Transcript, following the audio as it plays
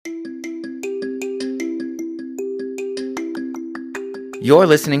You're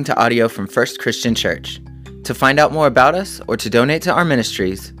listening to audio from First Christian Church. To find out more about us or to donate to our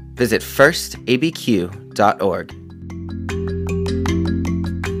ministries, visit firstabq.org.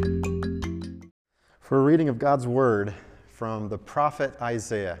 For a reading of God's Word from the prophet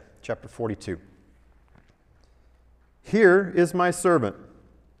Isaiah, chapter 42. Here is my servant,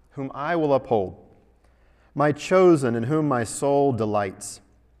 whom I will uphold, my chosen in whom my soul delights.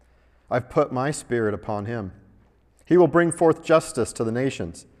 I've put my spirit upon him. He will bring forth justice to the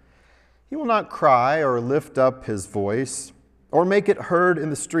nations. He will not cry or lift up his voice or make it heard in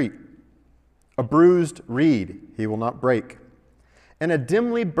the street. A bruised reed he will not break, and a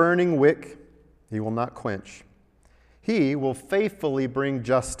dimly burning wick he will not quench. He will faithfully bring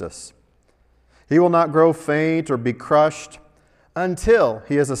justice. He will not grow faint or be crushed until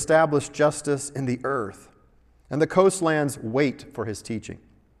he has established justice in the earth, and the coastlands wait for his teaching.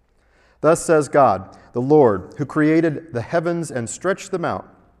 Thus says God, the Lord, who created the heavens and stretched them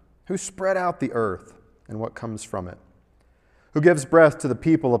out, who spread out the earth and what comes from it, who gives breath to the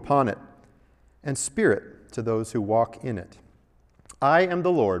people upon it, and spirit to those who walk in it. I am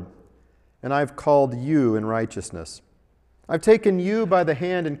the Lord, and I have called you in righteousness. I've taken you by the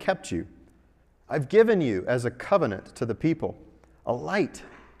hand and kept you. I've given you as a covenant to the people, a light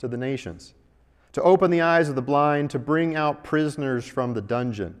to the nations, to open the eyes of the blind, to bring out prisoners from the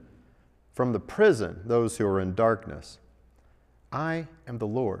dungeon, from the prison, those who are in darkness. I am the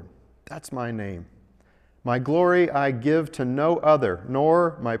Lord. That's my name. My glory I give to no other,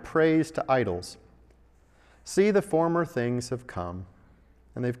 nor my praise to idols. See, the former things have come,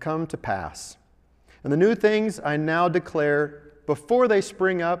 and they've come to pass. And the new things I now declare before they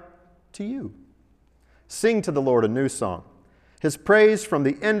spring up to you. Sing to the Lord a new song, His praise from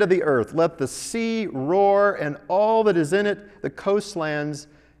the end of the earth. Let the sea roar and all that is in it, the coastlands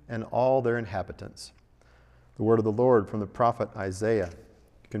and all their inhabitants. The word of the Lord from the prophet Isaiah.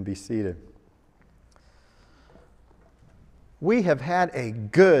 You can be seated. We have had a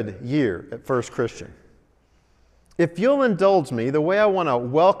good year at First Christian. If you'll indulge me, the way I want to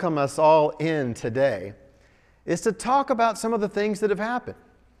welcome us all in today is to talk about some of the things that have happened.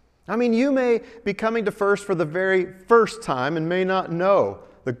 I mean, you may be coming to First for the very first time and may not know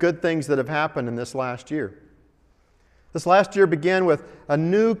the good things that have happened in this last year. This last year began with a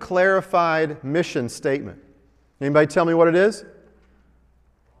new clarified mission statement. Anybody tell me what it is?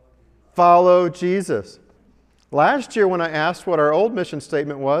 Follow Jesus. Last year when I asked what our old mission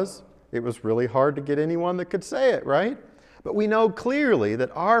statement was, it was really hard to get anyone that could say it, right? But we know clearly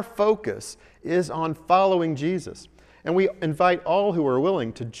that our focus is on following Jesus. And we invite all who are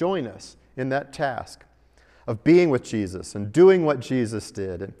willing to join us in that task of being with Jesus and doing what Jesus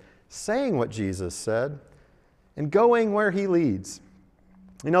did and saying what Jesus said and going where He leads.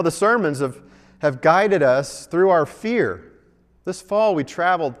 You know, the sermons have guided us through our fear. This fall we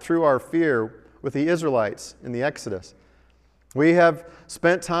traveled through our fear with the Israelites in the Exodus. We have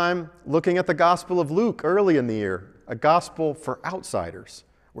spent time looking at the Gospel of Luke early in the year, a gospel for outsiders,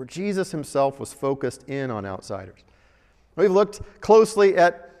 where Jesus Himself was focused in on outsiders. We've looked closely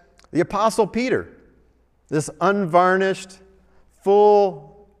at the Apostle Peter, this unvarnished, full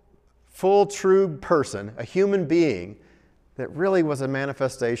true person, a human being that really was a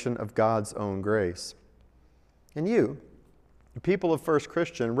manifestation of God's own grace. And you, the people of First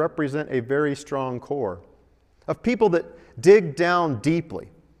Christian, represent a very strong core of people that dig down deeply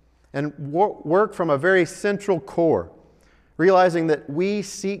and work from a very central core, realizing that we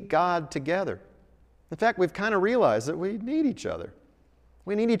seek God together. In fact, we've kind of realized that we need each other.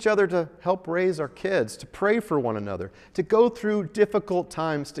 We need each other to help raise our kids, to pray for one another, to go through difficult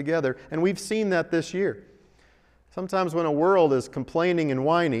times together. And we've seen that this year. Sometimes when a world is complaining and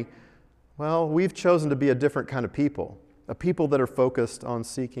whiny, well, we've chosen to be a different kind of people, a people that are focused on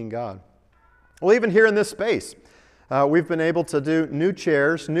seeking God. Well, even here in this space, we've been able to do new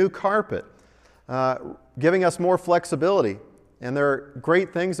chairs, new carpet, giving us more flexibility. And there are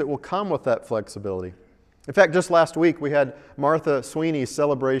great things that will come with that flexibility. In fact, just last week we had Martha Sweeney's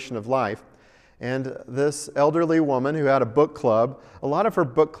celebration of life. And this elderly woman who had a book club, a lot of her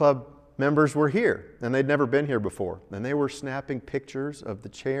book club members were here. And they'd never been here before. And they were snapping pictures of the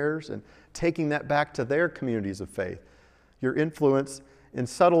chairs and taking that back to their communities of faith. Your influence in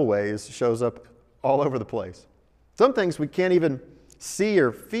subtle ways shows up all over the place. Some things we can't even see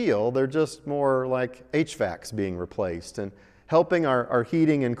or feel. They're just more like HVACs being replaced and helping our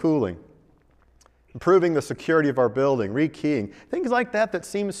heating and cooling, improving the security of our building, rekeying, things like that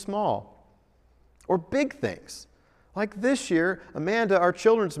seem small. Or big things. Like this year, Amanda, our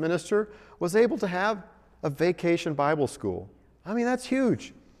children's minister, was able to have a vacation Bible school. I mean, that's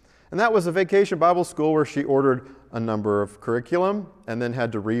huge. And that was a vacation Bible school where she ordered a number of curriculum and then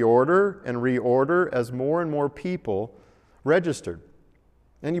had to reorder as more and more people registered.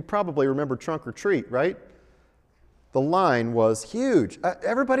 And you probably remember Trunk or Treat, right? The line was huge.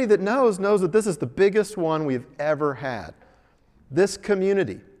 Everybody that knows that this is the biggest one we've ever had. This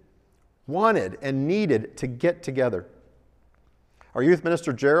community wanted and needed to get together. Our youth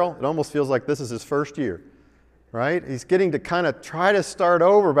minister, Gerald, it almost feels like this is his first year, right? He's getting to kind of try to start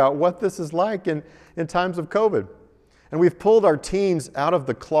over about what this is like in times of COVID. And we've pulled our teams out of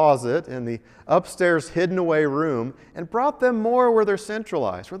the closet and the upstairs hidden away room and brought them more where they're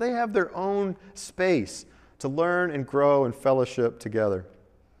centralized, where they have their own space to learn and grow and fellowship together.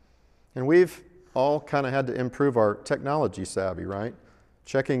 And we've all kind of had to improve our technology savvy, right?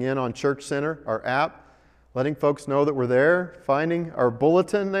 Checking in on Church Center, our app, letting folks know that we're there, finding our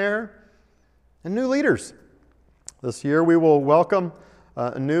bulletin there, and new leaders. This year we will welcome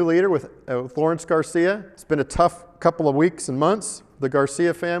a new leader with Lawrence Garcia. It's been a tough couple of weeks and months, the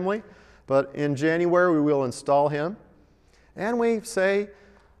Garcia family, but in January we will install him. And we say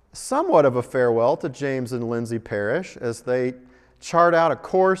somewhat of a farewell to James and Lindsay Parrish as they chart out a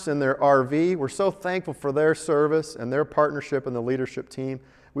course in their RV. We're so thankful for their service and their partnership in the leadership team.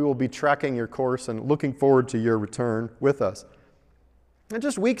 We will be tracking your course and looking forward to your return with us. And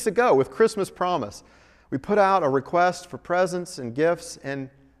just weeks ago with Christmas Promise, we put out a request for presents and gifts and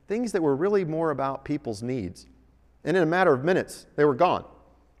things that were really more about people's needs. And in a matter of minutes, they were gone.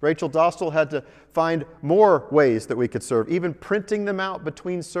 Rachel Dostal had to find more ways that we could serve, even printing them out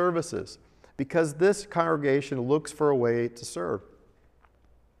between services, because this congregation looks for a way to serve.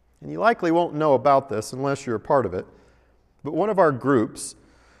 And you likely won't know about this unless you're a part of it, but one of our groups,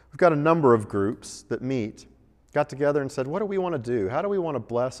 we've got a number of groups that meet, got together and said, what do we want to do? How do we want to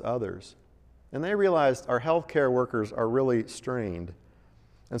bless others? And they realized our healthcare workers are really strained.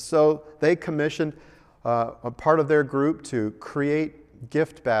 And so they commissioned a part of their group to create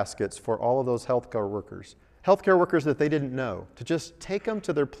gift baskets for all of those healthcare workers that they didn't know, to just take them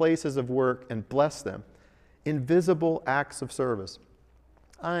to their places of work and bless them. Invisible acts of service.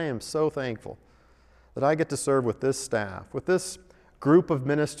 I am so thankful that I get to serve with this staff, with this group of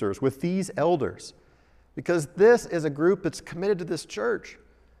ministers, with these elders, because this is a group that's committed to this church.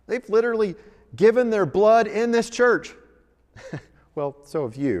 They've literally given their blood in this church. Well, so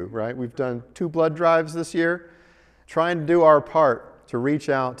have you, right? We've done 2 blood drives this year, trying to do our part to reach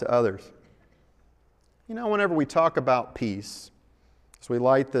out to others. You know, whenever we talk about peace, as we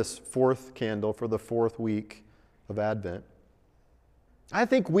light this 4th candle for the 4th week of Advent, I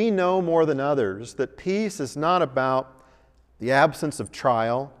think we know more than others that peace is not about the absence of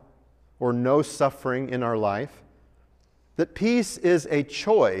trial or no suffering in our life. That peace is a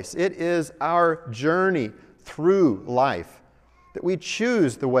choice. It is our journey through life. That we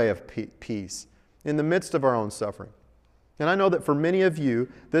choose the way of peace in the midst of our own suffering. And I know that for many of you,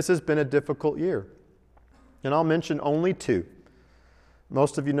 this has been a difficult year. And I'll mention only 2.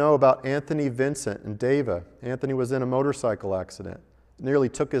 Most of you know about Anthony Vincent and Dava. Anthony was in a motorcycle accident. Nearly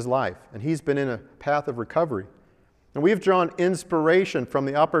took his life. And he's been in a path of recovery. And we've drawn inspiration from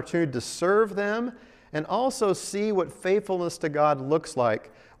the opportunity to serve them and also see what faithfulness to God looks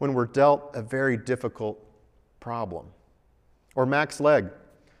like when we're dealt a very difficult problem. Or Max Legg,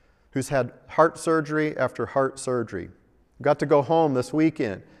 who's had heart surgery after heart surgery. Got to go home this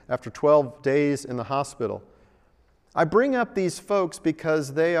weekend after 12 days in the hospital. I bring up these folks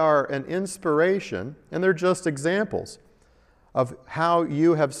because they are an inspiration and they're just examples of how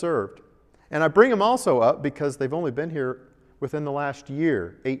you have served. And I bring them also up because they've only been here within the last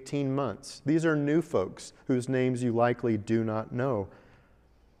year, 18 months. These are new folks whose names you likely do not know.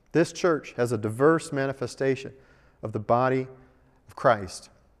 This church has a diverse manifestation of the body of Christ,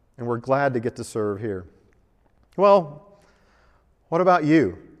 and we're glad to get to serve here. Well, what about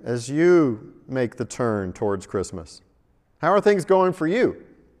you as you make the turn towards Christmas? How are things going for you?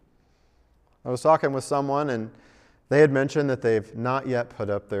 I was talking with someone and they had mentioned that they've not yet put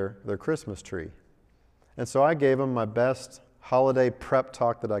up their Christmas tree. And so I gave them my best holiday prep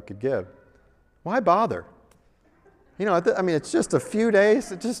talk that I could give. Why bother? You know, it's just a few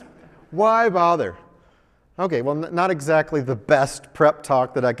days. Why bother? Okay, well, not exactly the best prep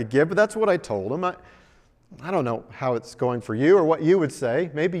talk that I could give, but that's what I told them. I don't know how it's going for you or what you would say.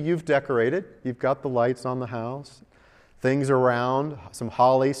 Maybe you've decorated. You've got the lights on the house, things around, some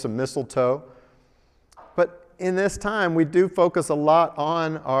holly, some mistletoe. But in this time, we do focus a lot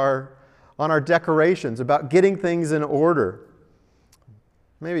on our decorations, about getting things in order.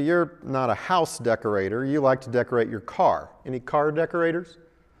 Maybe you're not a house decorator. You like to decorate your car. Any car decorators?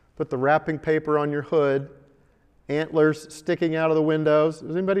 Put the wrapping paper on your hood, antlers sticking out of the windows.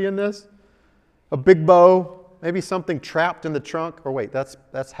 Is anybody in this? A big bow, Maybe something trapped in the trunk? Or wait,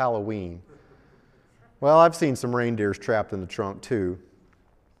 that's Halloween. Well, I've seen some reindeers trapped in the trunk too.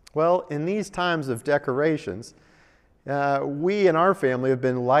 Well, in these times of decorations, we in our family have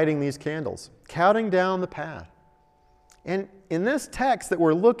been lighting these candles, counting down the path. And in this text that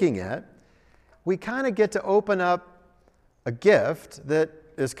we're looking at, we kind of get to open up a gift that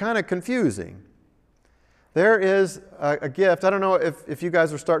is kind of confusing. There is a gift. I don't know if you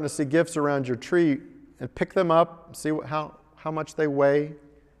guys are starting to see gifts around your tree and pick them up, see how much they weigh.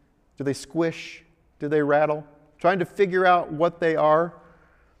 Do they squish? Do they rattle? Trying to figure out what they are.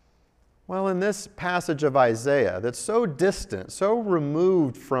 Well, in this passage of Isaiah that's so distant, so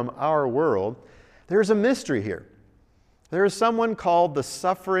removed from our world, there's a mystery here. There is someone called the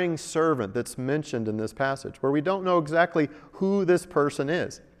suffering servant that's mentioned in this passage, where we don't know exactly who this person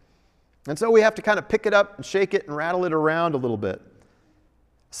is. And so we have to kind of pick it up and shake it and rattle it around a little bit.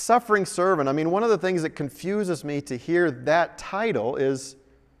 Suffering servant, I mean, one of the things that confuses me to hear that title is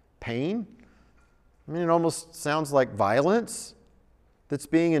pain. I mean, it almost sounds like violence that's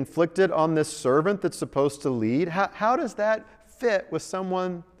being inflicted on this servant that's supposed to lead. How does that fit with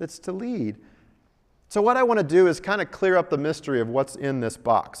someone that's to lead? So what I want to do is kind of clear up the mystery of what's in this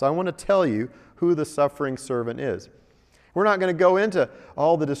box. I want to tell you who the suffering servant is. We're not going to go into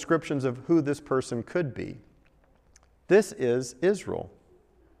all the descriptions of who this person could be. This is Israel,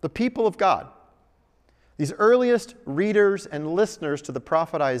 the people of God. These earliest readers and listeners to the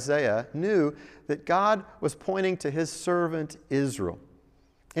prophet Isaiah knew that God was pointing to his servant Israel.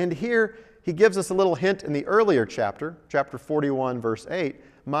 And here he gives us a little hint in the earlier chapter, chapter 41, verse 8,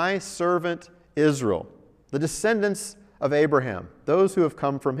 my servant Israel, the descendants of Abraham, those who have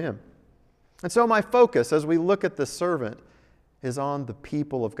come from him. And so my focus as we look at the servant is on the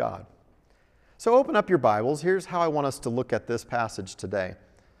people of God. So open up your Bibles. Here's how I want us to look at this passage today.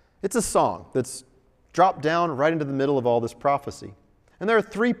 It's a song that's dropped down right into the middle of all this prophecy. And there are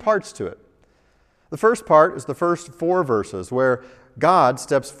 3 parts to it. The first part is the first 4 verses where God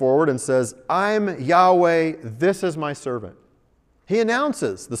steps forward and says, I'm Yahweh, this is my servant. He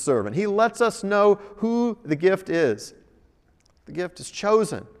announces the servant. He lets us know who the gift is. The gift is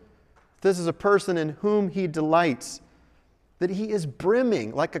chosen. This is a person in whom he delights, that he is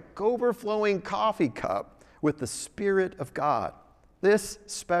brimming like an overflowing coffee cup with the Spirit of God. This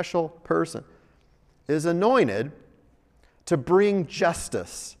special person is anointed to bring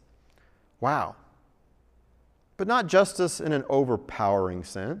justice. Wow. But not justice in an overpowering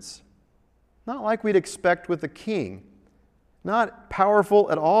sense. Not like we'd expect with a king. Not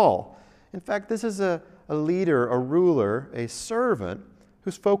powerful at all. In fact, this is a leader, a ruler, a servant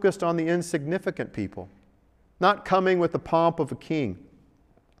who's focused on the insignificant people, not coming with the pomp of a king.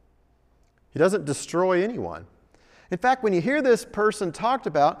 He doesn't destroy anyone. In fact, when you hear this person talked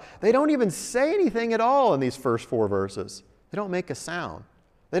about, they don't even say anything at all in these first 4 verses. They don't make a sound.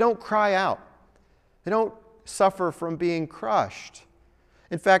 They don't cry out. They don't suffer from being crushed.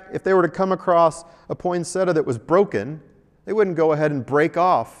 In fact, if they were to come across a poinsettia that was broken, they wouldn't go ahead and break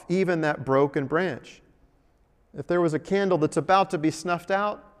off even that broken branch. If there was a candle that's about to be snuffed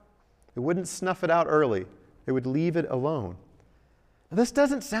out, they wouldn't snuff it out early. They would leave it alone. Now, this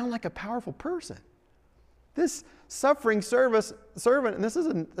doesn't sound like a powerful person. This suffering servant, and this is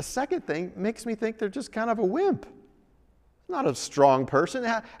a second thing, makes me think they're just kind of a wimp. Not a strong person.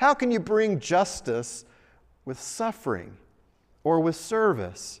 How can you bring justice with suffering or with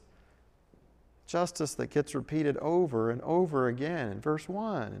service? Justice that gets repeated over and over again in verse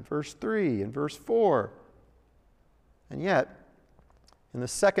 1, in verse 3, in verse 4. And yet, in the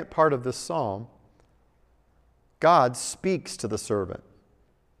second part of this psalm, God speaks to the servant.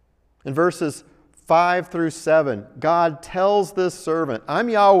 In verses 5 through 7, God tells this servant, I'm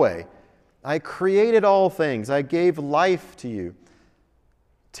Yahweh. I created all things. I gave life to you.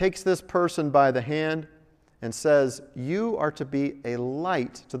 Takes this person by the hand and says, you are to be a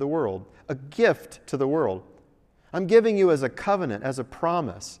light to the world, a gift to the world. I'm giving you as a covenant, as a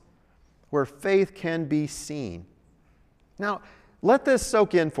promise, where faith can be seen. Now, let this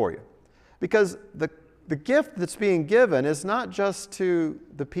soak in for you, because the gift that's being given is not just to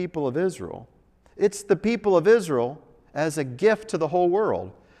the people of Israel. It's the people of Israel as a gift to the whole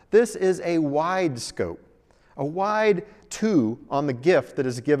world. This is a wide scope, a wide two on the gift that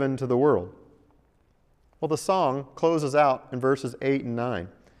is given to the world. Well, the song closes out in verses 8 and 9,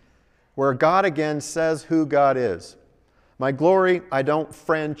 where God again says who God is. My glory, I don't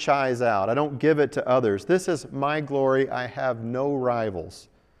franchise out. I don't give it to others. This is my glory. I have no rivals.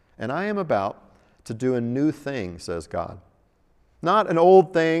 And I am about to do a new thing, says God. Not an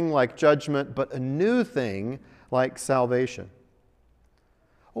old thing like judgment, but a new thing like salvation.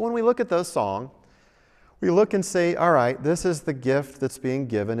 Well, when we look at this song, we look and say, all right, this is the gift that's being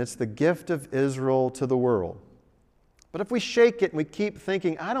given. It's the gift of Israel to the world. But if we shake it and we keep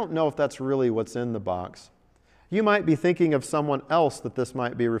thinking, I don't know if that's really what's in the box, you might be thinking of someone else that this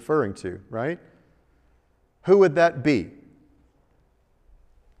might be referring to, right? Who would that be?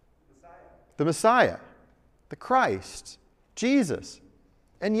 The Messiah, the Christ, Jesus.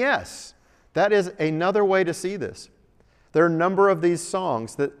 And yes, that is another way to see this. There are a number of these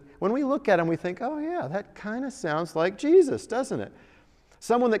songs that when we look at them, we think, oh yeah, that kind of sounds like Jesus, doesn't it?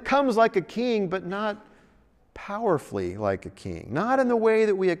 Someone that comes like a king, but not powerfully like a king, not in the way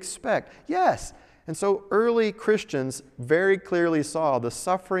that we expect. Yes, and so early Christians very clearly saw the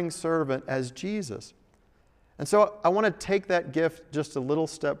suffering servant as Jesus. And so I want to take that gift just a little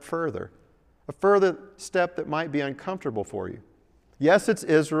step further, a further step that might be uncomfortable for you. Yes, it's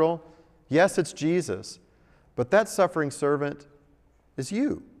Israel. Yes, it's Jesus. But that suffering servant is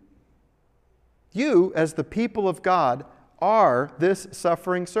you. You, as the people of God, are this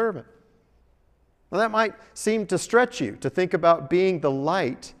suffering servant. Now, that might seem to stretch you to think about being the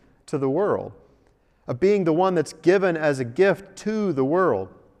light to the world, of being the one that's given as a gift to the world.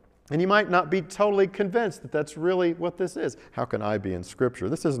 And you might not be totally convinced that that's really what this is. How can I be in Scripture?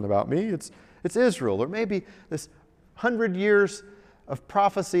 This isn't about me. It's Israel. Or maybe this 100 years of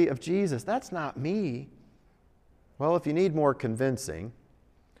prophecy of Jesus. That's not me. Well, if you need more convincing,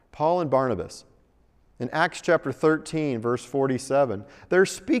 Paul and Barnabas, in Acts chapter 13, verse 47, they're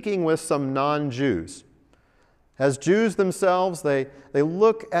speaking with some non-Jews. As Jews themselves, they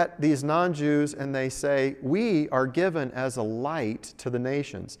look at these non-Jews and they say, we are given as a light to the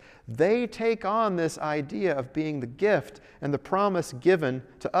nations. They take on this idea of being the gift and the promise given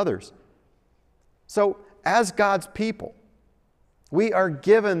to others. So, as God's people, we are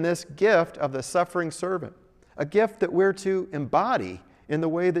given this gift of the suffering servant, a gift that we're to embody in the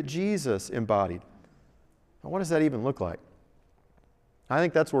way that Jesus embodied. Now, what does that even look like? I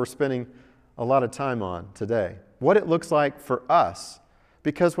think that's what we're spending a lot of time on today. What it looks like for us.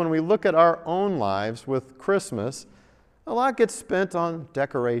 Because when we look at our own lives with Christmas, a lot gets spent on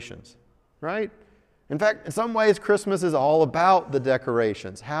decorations, right? In fact, in some ways, Christmas is all about the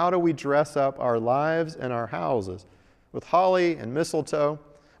decorations. How do we dress up our lives and our houses? With holly and mistletoe,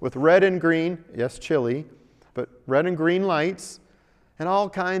 with red and green, yes, chili, but red and green lights, and all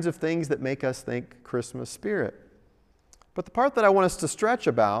kinds of things that make us think Christmas spirit. But the part that I want us to stretch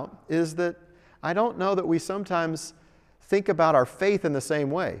about is that I don't know that we sometimes think about our faith in the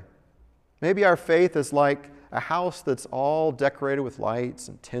same way. Maybe our faith is like a house that's all decorated with lights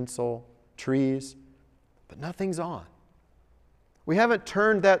and tinsel, trees, but nothing's on. We haven't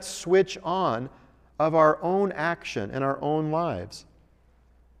turned that switch on of our own action and our own lives.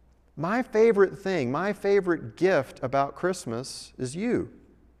 My favorite thing, my favorite gift about Christmas is you,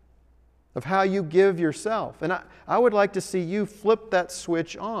 of how you give yourself. And I would like to see you flip that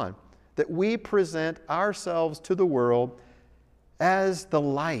switch on, that we present ourselves to the world as the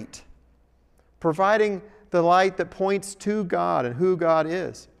light, providing the light that points to God and who God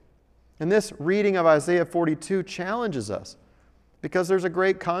is. And this reading of Isaiah 42 challenges us because there's a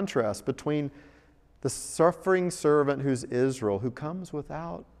great contrast between the suffering servant who's Israel, who comes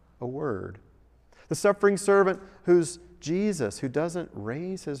without a word. The suffering servant who's Jesus, who doesn't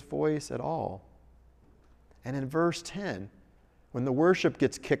raise his voice at all. And in verse 10, when the worship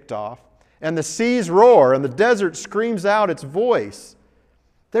gets kicked off and the seas roar and the desert screams out its voice,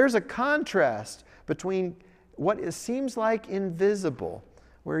 there's a contrast between what seems like invisible,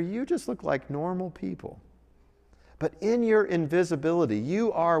 where you just look like normal people. But in your invisibility,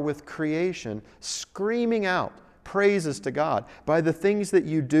 you are with creation screaming out praises to God by the things that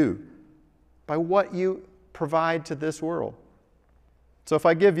you do, by what you provide to this world. So if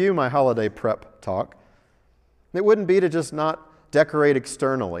I give you my holiday prep talk, it wouldn't be to just not decorate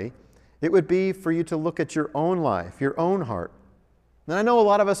externally. It would be for you to look at your own life, your own heart. And I know a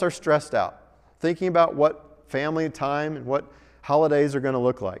lot of us are stressed out, thinking about what family time and what holidays are going to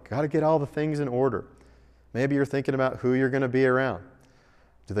look like. Got to get all the things in order. Maybe you're thinking about who you're going to be around.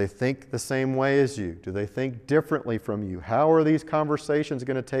 Do they think the same way as you? Do they think differently from you? How are these conversations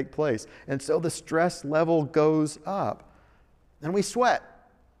going to take place? And so the stress level goes up, and we sweat.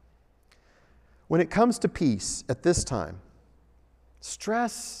 When it comes to peace at this time,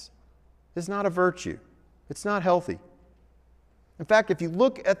 stress is not a virtue. It's not healthy. In fact, if you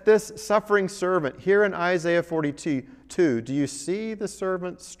look at this suffering servant here in Isaiah 42, do you see the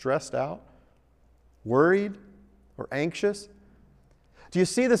servant stressed out, worried, or anxious? Do you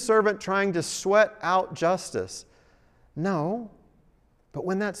see the servant trying to sweat out justice? No. But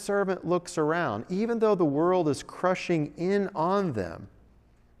when that servant looks around, even though the world is crushing in on them,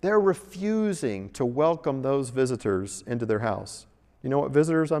 They're refusing to welcome those visitors into their house. You know what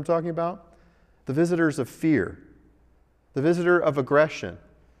visitors I'm talking about? The visitors of fear, the visitor of aggression,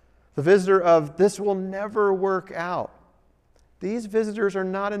 the visitor of this will never work out. These visitors are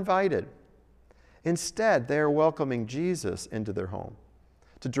not invited. Instead, they are welcoming Jesus into their home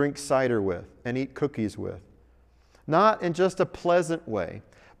to drink cider with and eat cookies with. Not in just a pleasant way,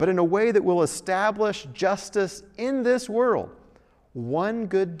 but in a way that will establish justice in this world, one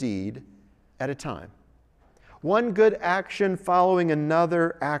good deed at a time. One good action following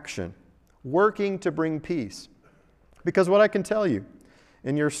another action, working to bring peace. Because what I can tell you,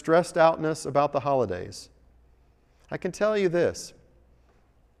 in your stressed outness about the holidays, I can tell you this,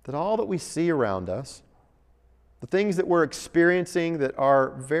 that all that we see around us, the things that we're experiencing that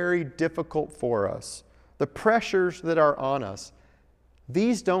are very difficult for us, the pressures that are on us,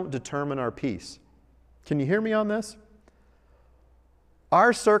 these don't determine our peace. Can you hear me on this?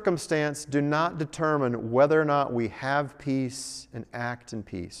 Our circumstance do not determine whether or not we have peace and act in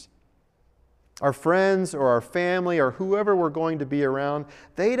peace. Our friends or our family or whoever we're going to be around,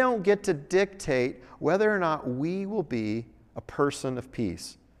 they don't get to dictate whether or not we will be a person of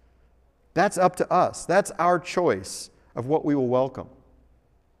peace. That's up to us. That's our choice of what we will welcome.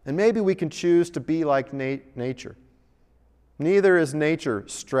 And maybe we can choose to be like nature. Neither is nature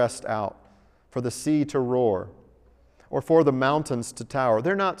stressed out for the sea to roar or for the mountains to tower.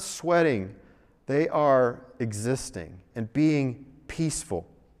 They're not sweating. They are existing and being peaceful.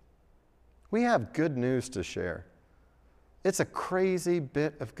 We have good news to share. It's a crazy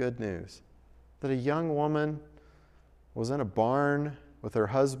bit of good news that a young woman was in a barn with her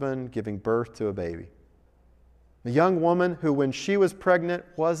husband giving birth to a baby. A young woman who, when she was pregnant,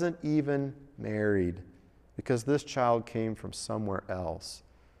 wasn't even married because this child came from somewhere else.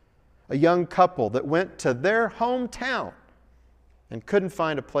 A young couple that went to their hometown and couldn't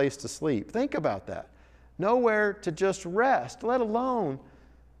find a place to sleep. Think about that. Nowhere to just rest, let alone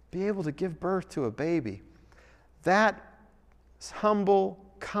be able to give birth to a baby. That humble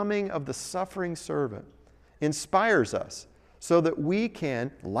coming of the suffering servant inspires us so that we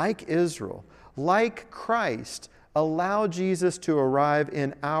can, like Israel, like Christ, allow Jesus to arrive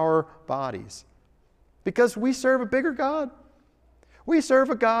in our bodies. Because we serve a bigger God. We serve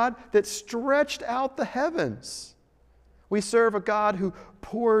a God that stretched out the heavens. We serve a God who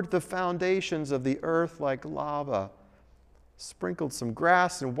poured the foundations of the earth like lava, sprinkled some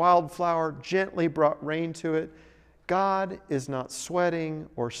grass and wildflower, gently brought rain to it. God is not sweating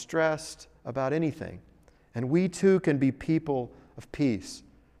or stressed about anything. And we too can be people of peace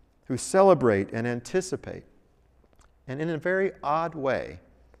who celebrate and anticipate and in a very odd way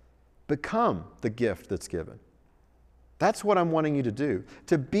become the gift that's given. That's what I'm wanting you to do,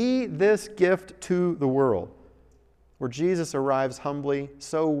 to be this gift to the world. Where Jesus arrives humbly,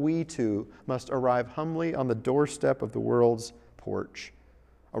 so we too must arrive humbly on the doorstep of the world's porch,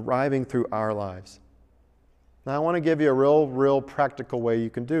 arriving through our lives. Now I want to give you a real practical way you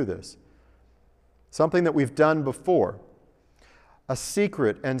can do this. Something that we've done before. A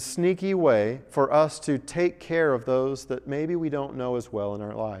secret and sneaky way for us to take care of those that maybe we don't know as well in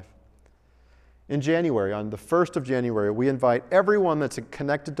our life. In January, on the 1st of January, we invite everyone that's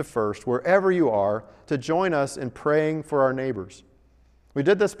connected to First, wherever you are, to join us in praying for our neighbors. We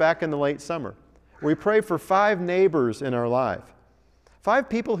did this back in the late summer. We pray for 5 neighbors in our life. 5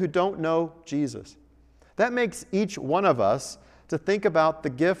 people who don't know Jesus. That makes each one of us to think about the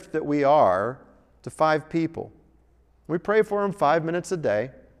gift that we are to 5 people. We pray for them 5 minutes a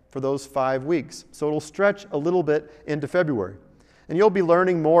day for those 5 weeks. So it'll stretch a little bit into February. And you'll be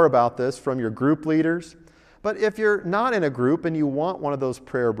learning more about this from your group leaders. But if you're not in a group and you want one of those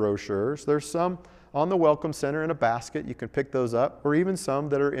prayer brochures, there's some on the Welcome Center in a basket. You can pick those up, or even some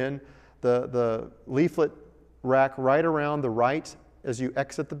that are in the leaflet rack right around the right as you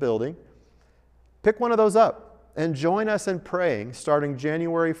exit the building. Pick one of those up and join us in praying starting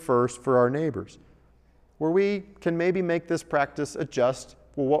January 1st for our neighbors, where we can maybe make this practice adjust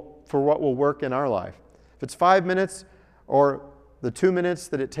for what will work in our life. If it's 5 minutes or the 2 minutes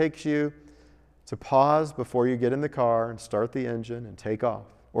that it takes you to pause before you get in the car and start the engine and take off,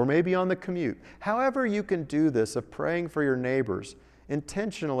 or maybe on the commute. However you can do this of praying for your neighbors,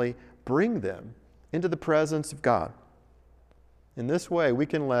 intentionally bring them into the presence of God. In this way, we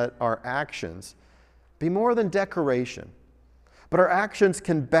can let our actions be more than decoration, but our actions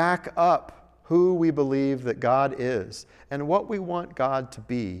can back up who we believe that God is and what we want God to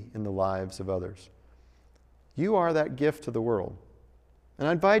be in the lives of others. You are that gift to the world. And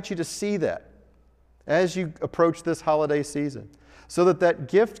I invite you to see that as you approach this holiday season, so that that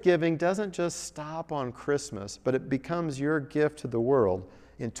gift giving doesn't just stop on Christmas, but it becomes your gift to the world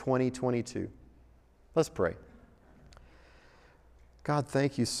in 2022. Let's pray. God,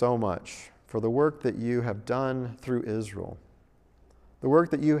 thank you so much for the work that you have done through Israel, the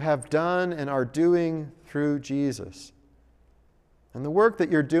work that you have done and are doing through Jesus, and the work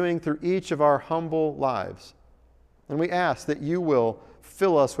that you're doing through each of our humble lives. And we ask that you will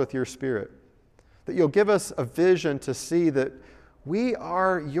fill us with your Spirit, that you'll give us a vision to see that we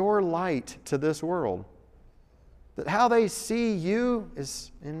are your light to this world, that how they see you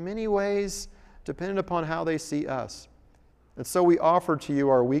is in many ways dependent upon how they see us. And so we offer to you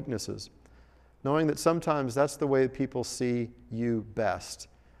our weaknesses, knowing that sometimes that's the way people see you best,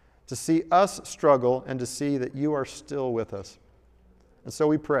 to see us struggle and to see that you are still with us. And so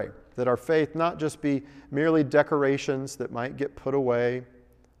we pray that our faith not just be merely decorations that might get put away,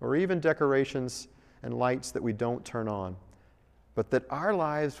 or even decorations and lights that we don't turn on, but that our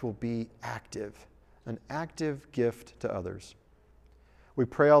lives will be active, an active gift to others. We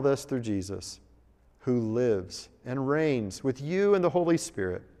pray all this through Jesus, who lives and reigns with you and the Holy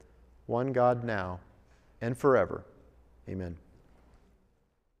Spirit, one God now and forever. Amen.